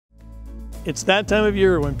It's that time of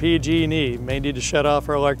year when PG&E may need to shut off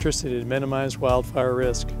our electricity to minimize wildfire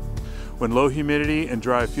risk. When low humidity and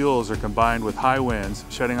dry fuels are combined with high winds,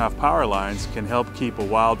 shutting off power lines can help keep a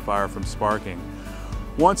wildfire from sparking.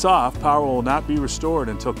 Once off, power will not be restored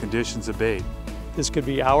until conditions abate. This could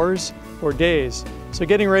be hours or days, so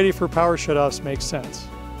getting ready for power shutoffs makes sense.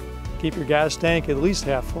 Keep your gas tank at least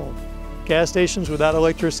half full. Gas stations without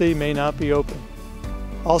electricity may not be open.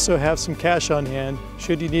 Also have some cash on hand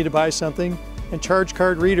should you need to buy something, and charge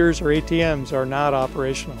card readers or ATMs are not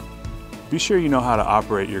operational. Be sure you know how to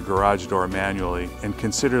operate your garage door manually and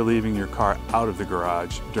consider leaving your car out of the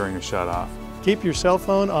garage during a shutoff. Keep your cell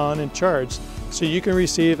phone on and charged so you can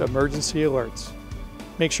receive emergency alerts.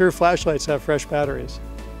 Make sure flashlights have fresh batteries.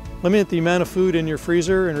 Limit the amount of food in your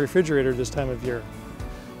freezer and refrigerator this time of year.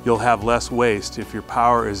 You'll have less waste if your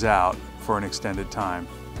power is out for an extended time.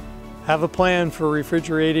 Have a plan for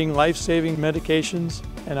refrigerating life-saving medications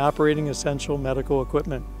and operating essential medical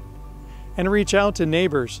equipment. And reach out to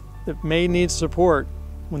neighbors that may need support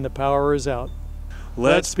when the power is out.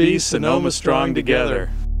 Let's be Sonoma strong together.